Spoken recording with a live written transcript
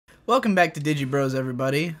Welcome back to Digi Bros,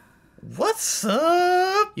 everybody. What's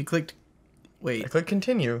up? You clicked... Wait. I clicked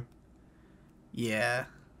continue. Yeah.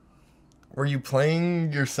 Were you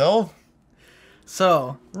playing yourself?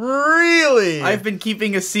 So... Really? I've been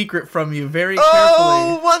keeping a secret from you very carefully.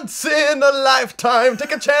 Oh, once in a lifetime,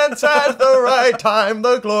 take a chance at the right time,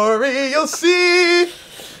 the glory you'll see.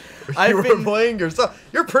 You were playing yourself.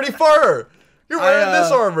 You're pretty far. You're wearing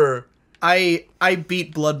this armor. I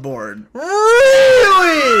beat Bloodborne. Really?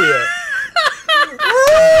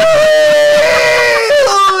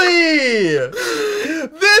 Really?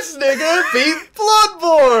 This nigga beat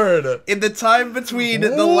Bloodborne! In the time between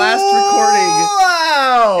the last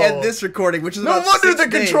recording and this recording, which is no about wonder 6 the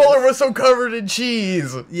days. controller was so covered in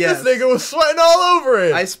cheese. Yes. This nigga was sweating all over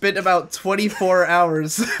it. I spent about 24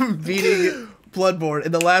 hours beating Bloodborne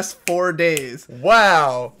in the last 4 days.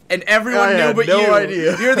 Wow. And everyone knew but you. No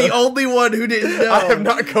idea. You're the only one who didn't know. I have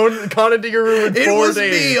not gone into your room in 4 days. It was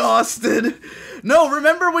me, Austin. No,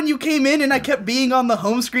 remember when you came in and I kept being on the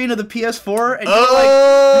home screen of the PS4 and you were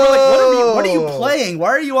like, what are you playing? Why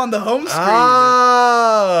are you on the home screen?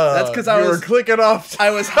 That's because I was clicking off. I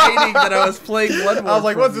was hiding that I was playing Bloodborne. I was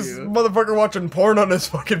like, what's this motherfucker watching porn on his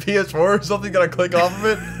fucking PS4 or something? Gotta click off of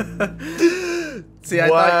it? See, I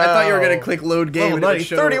thought you were gonna click load game and it would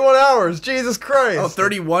show 31 hours. Jesus Christ. Oh,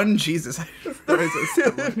 31? Jesus.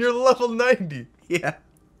 You're level 90. Yeah.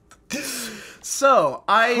 So,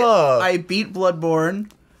 I beat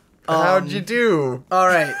Bloodborne. How'd you do?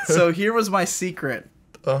 Alright, so here was my secret.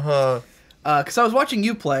 Uh-huh. Because I was watching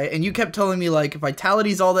you play, and you kept telling me, like,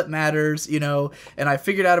 vitality's all that matters, you know, and I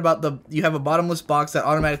figured out about you have a bottomless box that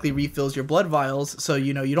automatically refills your blood vials, so,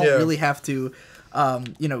 you know, you don't really have to,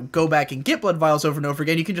 you know, go back and get blood vials over and over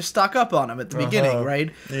again. You can just stock up on them at the beginning,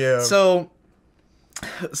 right? Yeah. So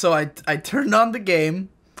I turned on the game.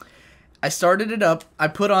 I started it up. I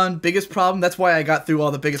put on Biggest Problem. That's why I got through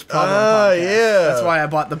all the Biggest Problem podcasts. Yeah. That's why I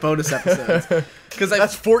bought the bonus episodes.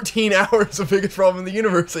 That's 14 hours of Biggest Problem in the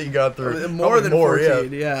universe that you got through. More than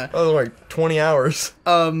 14, yeah. That was like 20 hours.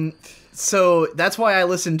 So that's why I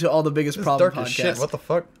listened to all the Biggest Problem podcasts. Shit. What the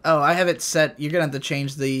fuck? Oh, I have it set. You're gonna have to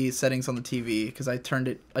change the settings on the TV because I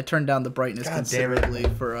turned down the brightness considerably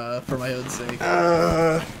for my own sake.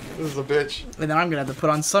 This is a bitch. And then I'm gonna have to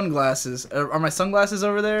put on sunglasses. Are my sunglasses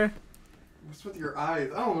over there? What's with your eyes?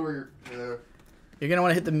 I don't know where you're... You're gonna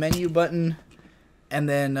want to hit the menu button, and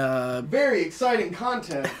then Very exciting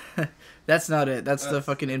content. That's not it. That's the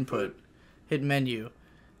fucking input. Hit menu.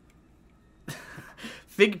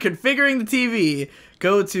 Configuring the TV.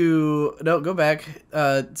 Go back.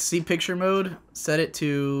 See picture mode. Set it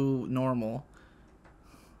to normal.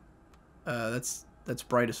 That's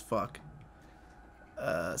bright as fuck.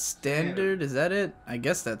 Standard, is that it? I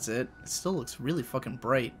guess that's it. It still looks really fucking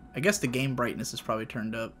bright. I guess the game brightness is probably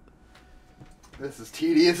turned up. This is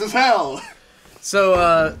tedious as hell.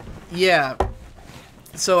 So, yeah.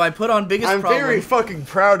 So I put on Biggest Problem. I'm very fucking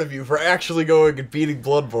proud of you for actually going and beating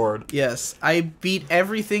Bloodborne. Yes, I beat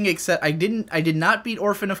everything except I did not beat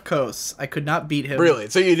Orphan of Kos. I could not beat him. Really?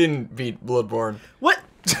 So you didn't beat Bloodborne? What?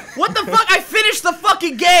 What the fuck? I finished the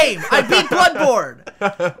fucking game! I beat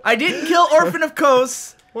Bloodborne! I didn't kill Orphan of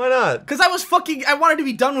Kos. Why not? Because I wanted to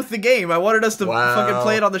be done with the game. I wanted us to fucking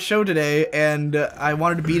play it on the show today, and I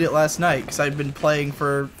wanted to beat it last night, because I'd been playing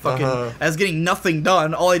for fucking... I was getting nothing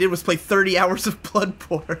done. All I did was play 30 hours of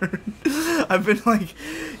Bloodborne. I've been like,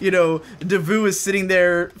 you know, Devu is sitting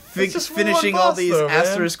there finishing all these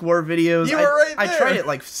Asterisk War videos. You were right there. I tried it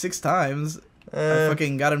like 6 times. I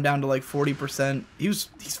fucking got him down to like 40%. He's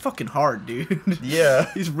fucking hard, dude. Yeah.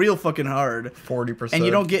 He's real fucking hard. 40%. And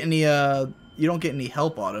you don't get any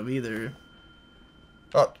help on him either.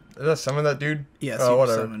 Oh, did I summon that dude? Yes, oh, you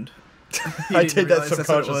whatever. summoned. I did that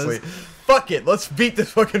subconsciously. Fuck it, let's beat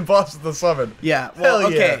this fucking boss with the summon. Yeah. Well, Hell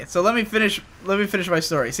okay. Yeah. So let me finish my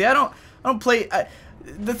story. See, I don't play.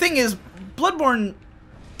 The thing is, Bloodborne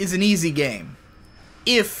is an easy game,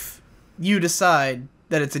 if you decide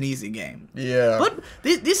that it's an easy game. Yeah.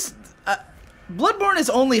 Bloodborne is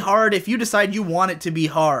only hard if you decide you want it to be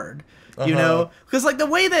hard. You know, because like the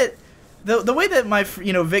way that my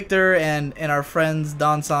Victor and our friends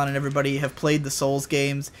Donson and everybody have played the Souls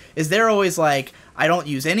games is they're always like, I don't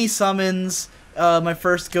use any summons my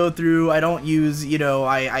first go through. I don't use, you know,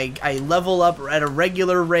 I level up at a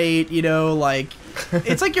regular rate, you know, like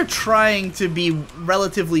it's like you're trying to be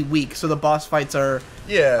relatively weak so the boss fights are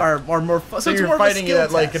more fun. So it's you're more fighting of a skill it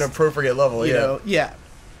at like test, an appropriate level, you know? Yeah.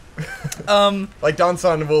 Like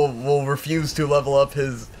Donson will refuse to level up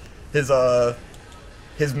his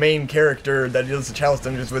main character that he does the challenge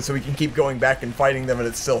dungeons with, so he can keep going back and fighting them, and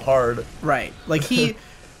it's still hard. Right. Like he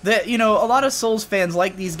that, you know, a lot of Souls fans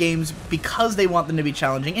like these games because they want them to be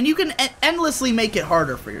challenging, and you can endlessly make it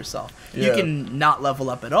harder for yourself. Yeah. You can not level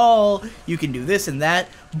up at all, you can do this and that,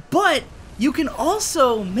 but you can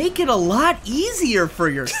also make it a lot easier for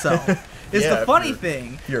yourself. Is the funny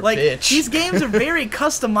thing. You're like, a bitch. these games are very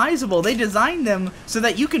customizable. They design them so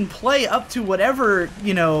that you can play up to whatever,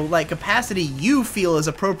 you know, like, capacity you feel is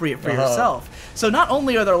appropriate for yourself. So not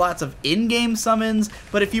only are there lots of in-game summons,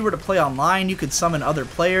 but if you were to play online, you could summon other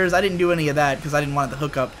players. I didn't do any of that because I didn't want it to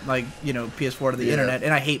hook up, like, you know, PS4 to the internet,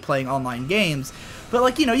 and I hate playing online games. But,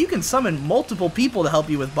 like, you know, you can summon multiple people to help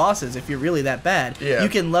you with bosses if you're really that bad. Yeah. You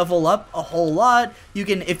can level up a whole lot. You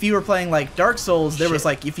can, if you were playing, like, Dark Souls, there was,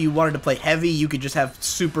 like, if you wanted to play heavy, you could just have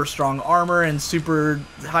super strong armor and super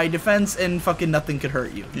high defense, and fucking nothing could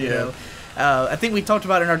hurt you. You know? I think we talked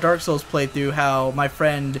about in our Dark Souls playthrough how my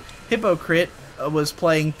friend Hypocrite was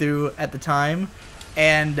playing through at the time,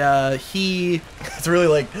 and he... It's really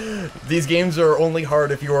like, these games are only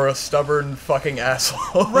hard if you are a stubborn fucking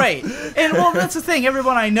asshole. Right. And, well, that's the thing.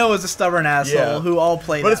 Everyone I know is a stubborn asshole who all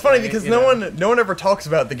play But it's funny way, because you no know? one ever talks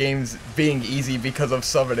about the games being easy because of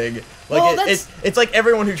summoning. Like, Well, it's like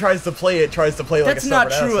everyone who tries to play it tries to play like a stubborn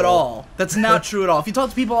That's not true asshole. at all. That's not true at all. If you talk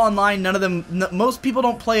to people online, none of them... most people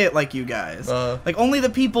don't play it like you guys. Like, only the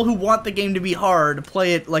people who want the game to be hard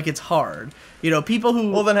play it like it's hard. You know, people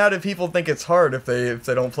who... Well, then how do people think it's hard if they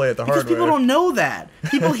don't play it the hard way? Because people don't know that.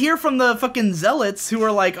 People hear from the fucking zealots who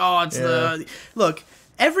are like, oh, it's the... Look,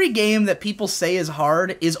 every game that people say is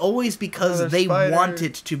hard is always because they want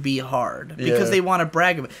it to be hard. Because they want to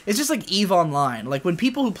brag about it. It's just like EVE Online. Like, when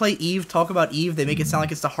people who play EVE talk about EVE, they make it sound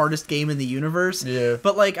like it's the hardest game in the universe. Yeah.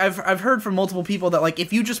 But, like, I've heard from multiple people that, like,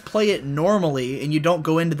 if you just play it normally and you don't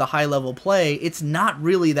go into the high-level play, it's not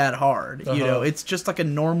really that hard. You know? It's just like a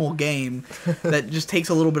normal game that just takes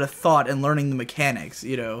a little bit of thought and learning the mechanics,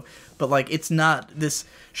 you know? But, like, it's not this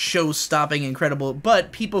show-stopping incredible...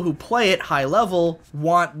 But people who play it high level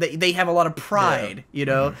they have a lot of pride, you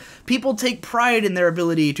know? People take pride in their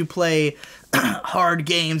ability to play hard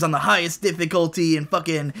games on the highest difficulty and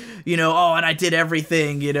fucking, you know, oh, and I did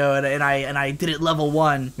everything, you know, and I did it level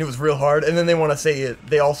 1. It was real hard, and then they want to say it.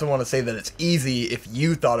 They also want to say that it's easy if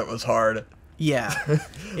you thought it was hard. Yeah.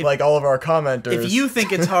 Like all of our commenters. If you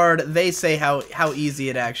think it's hard, they say how easy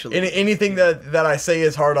it actually is. Anything that I say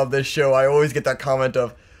is hard on this show, I always get that comment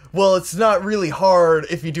of, well, it's not really hard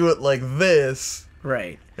if you do it like this.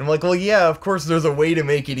 Right. And I'm like, well, yeah, of course there's a way to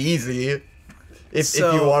make it easy. If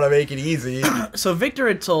you want to make it easy. So Victor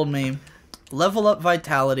had told me, level up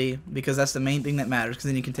vitality, because that's the main thing that matters, because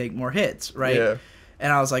then you can take more hits, right? Yeah.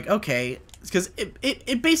 And I was like, okay, because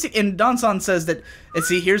it basically, and Donson says that, and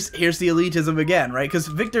see, here's the elitism again, right? Because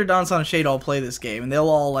Victor, Donson, and Shade all play this game, and they'll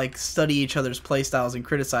all, like, study each other's playstyles and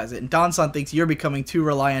criticize it, and Donson thinks you're becoming too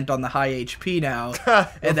reliant on the high HP now,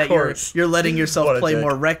 and that you're letting yourself play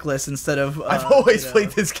more reckless instead of... I've always played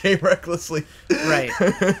this game recklessly. Right.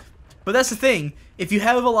 But that's the thing, if you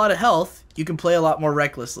have a lot of health, you can play a lot more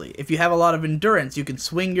recklessly. If you have a lot of endurance, you can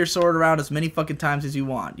swing your sword around as many fucking times as you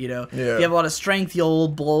want, you know? Yeah. If you have a lot of strength, you'll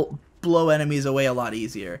blow enemies away a lot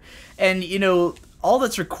easier. And, you know, all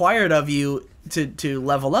that's required of you to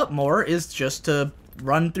level up more is just to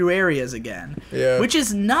run through areas again. Yeah. Which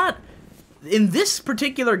is not... In this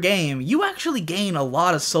particular game, you actually gain a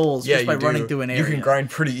lot of souls just by running through an area. You can grind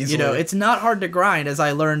pretty easily. You know, it's not hard to grind, as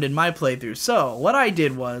I learned in my playthrough. So, what I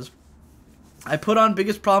did was, I put on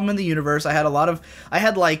Biggest Problem in the Universe. I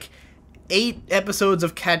had like 8 episodes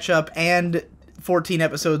of catch-up and 14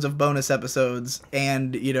 episodes of bonus episodes,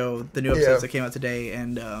 and, you know, the new episodes that came out today,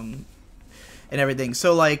 and everything.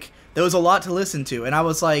 So, like, there was a lot to listen to, and I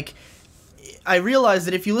was like, I realized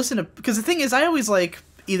that if you listen to... Because the thing is, I always, like...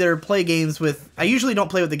 either play games with... I usually don't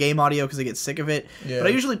play with the game audio because I get sick of it, but I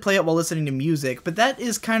usually play it while listening to music. But that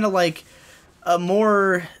is kind of like a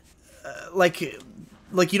more... like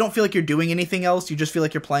you don't feel like you're doing anything else. You just feel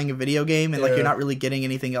like you're playing a video game, and like you're not really getting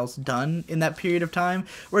anything else done in that period of time.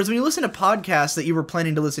 Whereas when you listen to podcasts that you were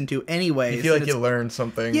planning to listen to anyways... You feel like you learned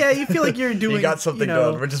something. Yeah, you feel like you're doing... you got something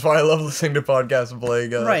done, which is why I love listening to podcasts and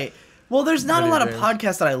playing... right. Well, there's not a lot of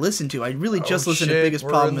podcasts that I listen to. I really just listen to Biggest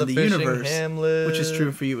Problem in the Universe, which is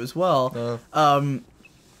true for you as well.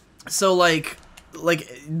 So, like,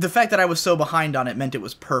 the fact that I was so behind on it meant it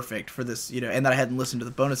was perfect for this, you know, and that I hadn't listened to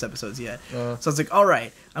the bonus episodes yet. So I was like, all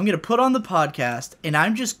right, I'm going to put on the podcast, and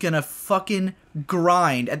I'm just going to fucking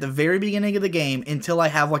grind at the very beginning of the game until I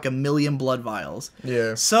have, like, 1,000,000 blood vials.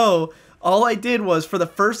 Yeah. So... all I did was, for the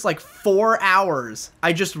first, like, 4 hours,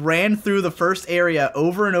 I just ran through the first area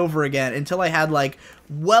over and over again until I had, like,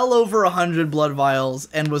 well over 100 blood vials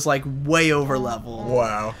and was, like, way over level.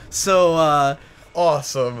 Wow. So,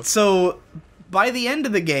 awesome. So, by the end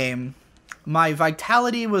of the game, my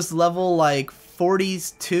vitality was level like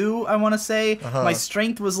 42, I want to say. My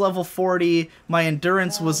strength was level 40. My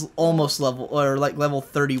endurance was almost level, or like level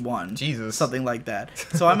 31. Jesus. Something like that.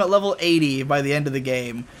 So I'm at level 80 by the end of the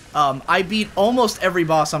game. I beat almost every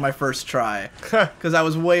boss on my first try because I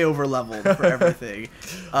was way over leveled for everything.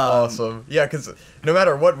 Awesome. Yeah, because no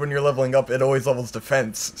matter what, when you're leveling up, it always levels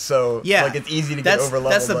defense. So yeah, like it's easy to get over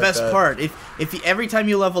leveled. That's the like best that. part. If every time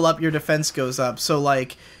you level up, your defense goes up. So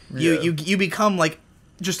like you become like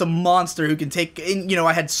just a monster who can take, and you know,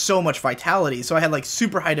 I had so much vitality, so I had like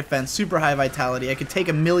super high defense, super high vitality. I could take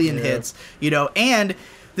 1,000,000 hits, you know, and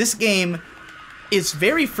this game is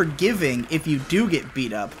very forgiving if you do get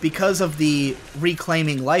beat up because of the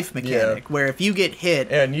reclaiming life mechanic, where if you get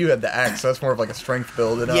hit... And you had the axe, so that's more of like a strength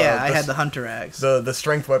build. And, yeah, I had the hunter axe. The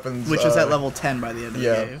strength weapons... Which is at level 10 by the end of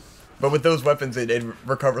the game. But with those weapons, it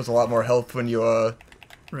recovers a lot more health when you,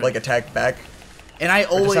 like, attack back. And I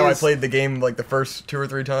always... Which is how I played the game, like, the first 2 or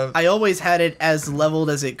 3 times. I always had it as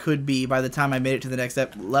leveled as it could be by the time I made it to the next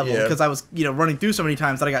level, because I was, you know, running through so many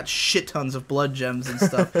times that I got shit tons of blood gems and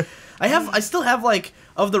stuff. I still have, like,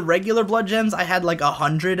 of the regular blood gems, I had, like,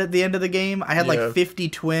 100 at the end of the game. I had, like, 50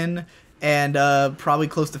 twin and probably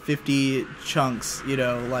close to 50 chunks, you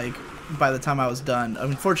know, like... by the time I was done.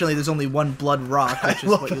 Unfortunately, there's only one blood rock, which is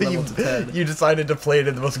what you level to 10. You decided to play it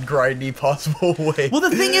in the most grindy possible way. Well, the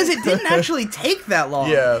thing is, it didn't actually take that long.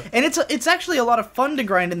 Yeah. And it's actually a lot of fun to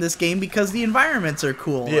grind in this game because the environments are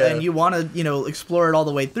cool, and you want to, you know, explore it all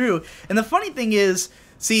the way through. And the funny thing is,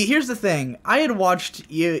 see, here's the thing. I had watched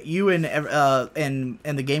you and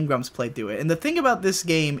the Game Grumps play through it. And the thing about this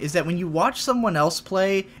game is that when you watch someone else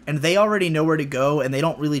play and they already know where to go and they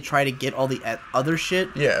don't really try to get all the other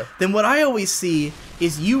shit, then what I always see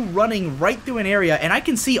is you running right through an area, and I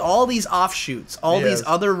can see all these offshoots, all these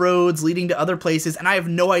other roads leading to other places, and I have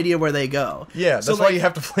no idea where they go. Yeah, that's why you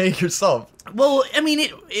have to play it yourself. Well, I mean,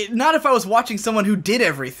 not if I was watching someone who did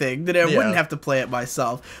everything, then I wouldn't have to play it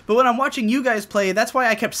myself. But when I'm watching you guys play, that's why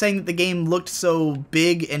I kept saying that the game looked so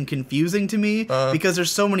big and confusing to me, because there's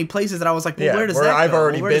so many places that I was like, well, where does that go? I've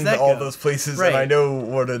already been to all those places, and I know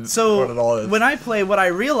what it all is. When I play, what I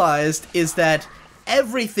realized is that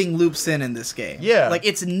everything loops in this game. Yeah. Like,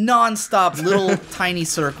 it's non-stop little tiny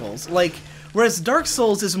circles. Like... whereas Dark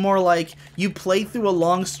Souls is more like you play through a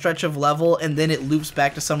long stretch of level and then it loops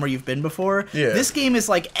back to somewhere you've been before. Yeah. This game is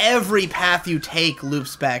like every path you take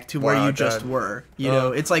loops back to where you just were. You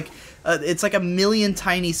know, it's like 1,000,000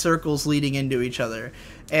 tiny circles leading into each other.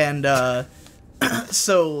 And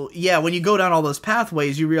so yeah, when you go down all those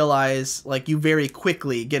pathways, you realize like you very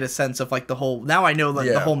quickly get a sense of like the whole. Now I know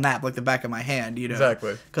the whole map like the back of my hand. You know,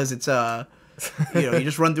 exactly, because it's you know, you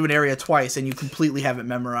just run through an area twice and you completely have it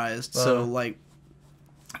memorized. So, like,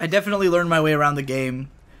 I definitely learned my way around the game.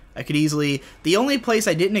 I could easily... the only place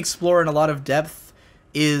I didn't explore in a lot of depth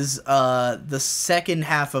is the second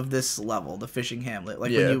half of this level, the fishing hamlet.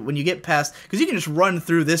 Like, when you get past... because you can just run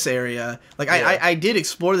through this area. Like, I did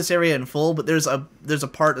explore this area in full, but there's a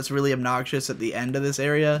part that's really obnoxious at the end of this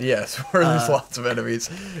area. Yes, where there's lots of enemies.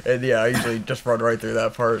 And, I usually just run right through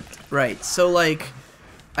that part. Right, so, like...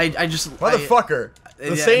 I just... motherfucker!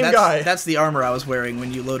 The same guy! That's the armor I was wearing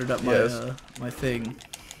when you loaded up my my thing.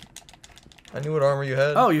 I knew what armor you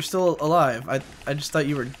had. Oh, you're still alive. I just thought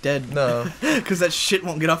you were dead. No. Because that shit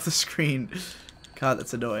won't get off the screen. God,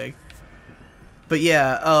 that's annoying. But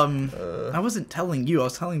yeah, I wasn't telling you, I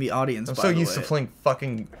was telling the audience, I'm so used to playing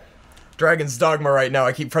fucking Dragon's Dogma right now.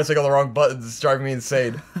 I keep pressing all the wrong buttons. It's driving me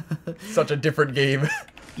insane. Such a different game.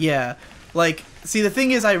 Yeah. Like, see, the thing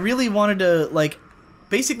is, I really wanted to, like...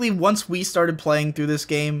 basically, once we started playing through this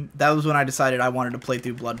game, that was when I decided I wanted to play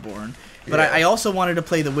through Bloodborne. But I also wanted to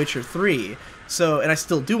play The Witcher 3, and I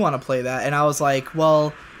still do want to play that, and I was like,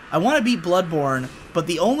 well, I want to beat Bloodborne, but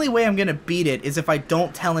the only way I'm going to beat it is if I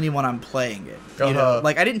don't tell anyone I'm playing it. You know?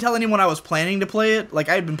 Like, I didn't tell anyone I was planning to play it. Like,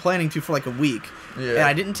 I had been planning to for like a week. Yeah. And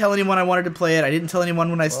I didn't tell anyone I wanted to play it. I didn't tell anyone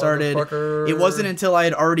when I started. It wasn't until I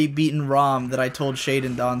had already beaten Rom that I told Shade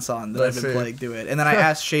and Donson that I've been playing through it. And then I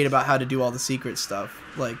asked Shade about how to do all the secret stuff.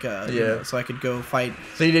 Like, you know, so I could go fight.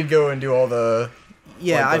 So you did go and do all the...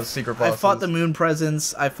 yeah, like, secret bosses. I fought the Moon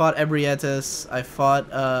Presence. I fought Ebrietas. I fought,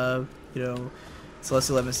 you know...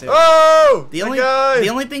 Celestial Emissary. Oh! The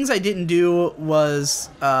only things I didn't do was,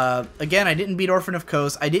 again, I didn't beat Orphan of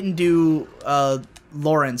Kos. I didn't do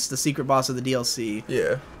Lawrence, the secret boss of the DLC.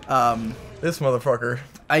 Yeah. This motherfucker.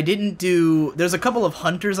 I didn't do... there's a couple of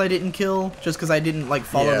hunters I didn't kill, just because I didn't, like,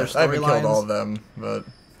 follow their storylines. I haven't killed all of them, but...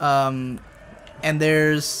 and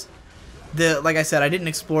there's... like I said, I didn't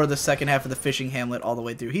explore the second half of the fishing hamlet all the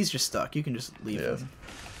way through. He's just stuck. You can just leave him.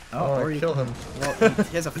 Oh, or you kill him. Well,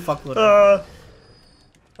 he has a fuckload of...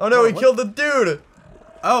 Oh no, he killed the dude!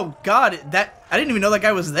 Oh god, I didn't even know that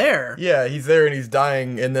guy was there. Yeah, he's there and he's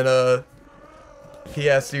dying, and then he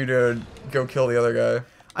asks you to go kill the other guy.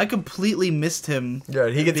 I completely missed him. Yeah,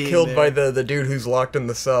 he gets killed by the dude who's locked in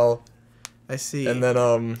the cell. I see. And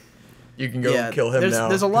then you can go kill him now.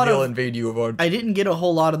 There's a lot he'll invade you a bunch. I didn't get a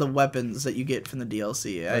whole lot of the weapons that you get from the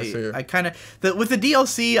DLC. I see. I kind of with the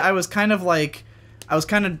DLC, I was kind of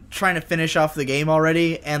trying to finish off the game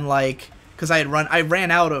already, and like because I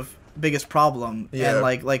ran out of biggest problem, and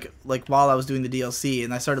like while I was doing the DLC,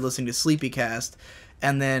 and I started listening to Sleepycast.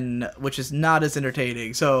 And then, which is not as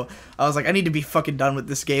entertaining. So I was like, I need to be fucking done with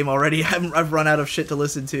this game already. I've run out of shit to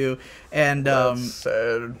listen to, and that's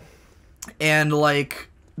sad. And like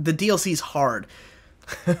the DLC's hard.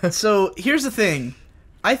 So here's the thing,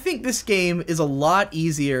 I think this game is a lot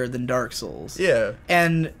easier than Dark Souls. Yeah.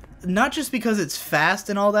 And not just because it's fast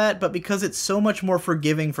and all that, but because it's so much more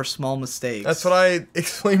forgiving for small mistakes. That's what I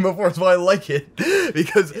explained before. That's why I like it,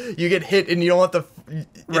 because you get hit and you don't have to.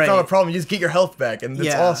 It's not a problem. You just get your health back, and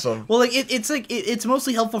it's awesome. Well, like it's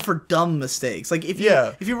mostly helpful for dumb mistakes. Like if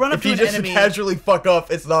you run up to an enemy, if you just casually fuck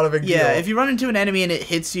up, it's not a big deal. Yeah, if you run into an enemy and it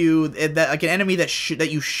hits you, like an enemy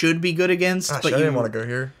that you should be good against, but I didn't want to go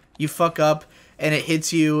here. You fuck up and it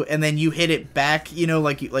hits you, and then you hit it back. You know,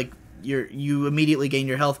 you immediately gain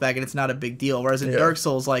your health back, and it's not a big deal. Whereas in Dark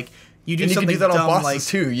Souls, like you do something dumb, you can do that on bosses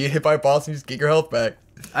too. You hit by a boss and you just get your health back.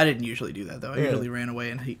 I didn't usually do that though. I usually ran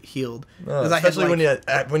away and healed. Especially when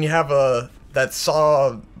you have that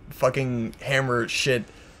saw fucking hammer shit,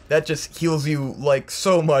 that just heals you like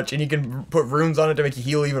so much, and you can put runes on it to make you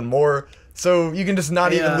heal even more. So you can just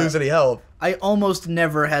not even lose any health. I almost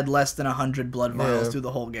never had less than 100 blood vials through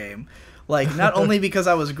the whole game. Like, not only because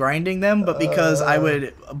I was grinding them, but because I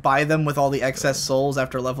would buy them with all the excess souls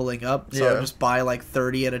after leveling up. So I would just buy, like,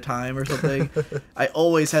 30 at a time or something. I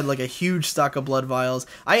always had, like, a huge stock of blood vials.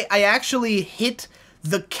 I actually hit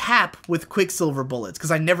the cap with Quicksilver bullets,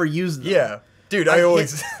 because I never used them. Yeah. Dude, I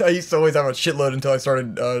used to always have a shitload until I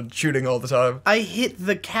started shooting all the time. I hit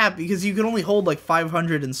the cap because you can only hold, like,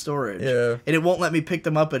 500 in storage. Yeah. And it won't let me pick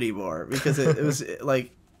them up anymore, because it was,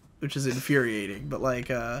 like, which is infuriating. But, like,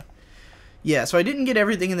 yeah, so I didn't get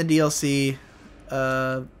everything in the DLC.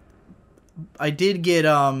 I did get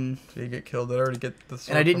Did he get killed? Did I already get the sword?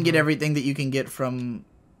 And I didn't get everything that you can get from.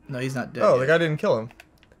 No, he's not dead. Oh, the guy didn't kill him.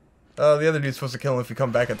 The other dude's supposed to kill him if you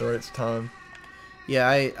come back at the right time. Yeah,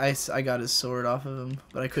 I got his sword off of him,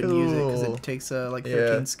 but I couldn't use it because it takes like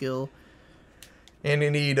 13 skill. And you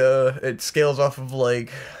need it scales off of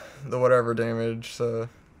like the whatever damage. So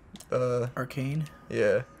arcane.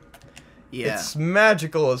 Yeah. Yeah. It's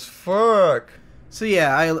magical as fuck. So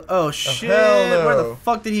yeah, oh shit! Hell no. Where the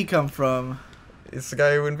fuck did he come from? It's the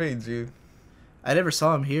guy who invades you. I never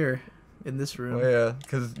saw him here, in this room. Oh yeah,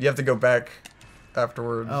 because you have to go back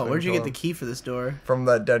afterwards. Oh, where'd you get the key for this door? From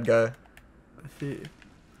that dead guy.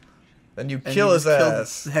 Then you kill his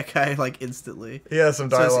ass. That guy like instantly. He has some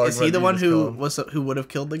dialogue. So is he the one who would have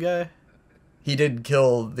killed the guy? He did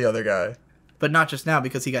kill the other guy, but not just now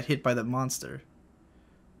because he got hit by that monster.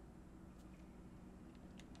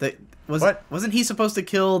 Wasn't he supposed to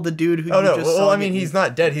kill the dude who? Oh no! Well, I mean, he's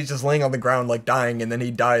not dead. He's just laying on the ground like dying, and then he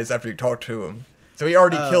dies after you talk to him. So he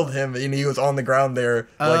already killed him, and he was on the ground there,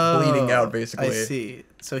 like bleeding out, basically. I see.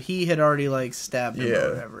 So he had already like stabbed him or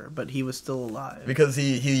whatever, but he was still alive. Because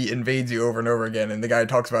he invades you over and over again, and the guy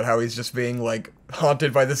talks about how he's just being like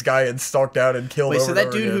haunted by this guy and stalked out and killed. Wait, so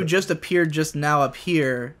that dude who just appeared just now up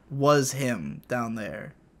here was him down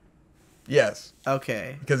there? Yes.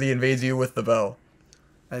 Okay. Because he invades you with the bell.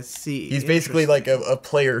 I see. He's basically like a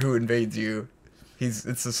player who invades you.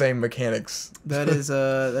 It's the same mechanics. That is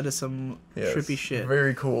some trippy shit.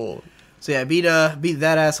 Very cool. So yeah, beat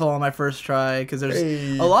that asshole on my first try because there's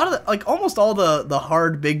a lot of like almost all the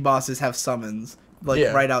hard big bosses have summons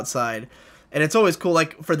right outside, and it's always cool.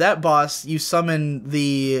 Like for that boss, you summon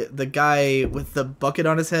the guy with the bucket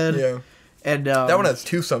on his head. Yeah, and that one has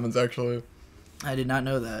 2 summons actually. I did not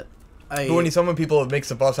know that. But when you summon people, it makes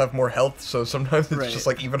the boss have more health, so sometimes it's just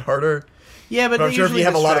like even harder. Yeah, but I'm sure if you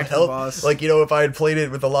have a lot of health, like, you know, if I had played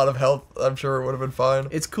it with a lot of health, I'm sure it would have been fine.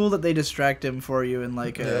 It's cool that they distract him for you and,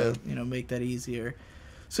 like, you know, make that easier.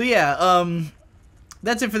 So, yeah,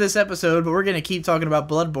 that's it for this episode, but we're going to keep talking about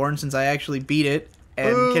Bloodborne since I actually beat it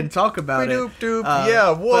and can talk about it.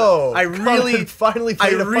 Yeah, whoa. I really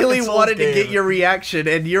wanted to get your reaction,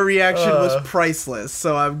 and your reaction was priceless,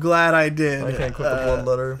 so I'm glad I did. I can't click the blood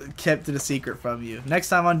letter. Kept it a secret from you. Next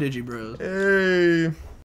time on Digi Bros. Hey.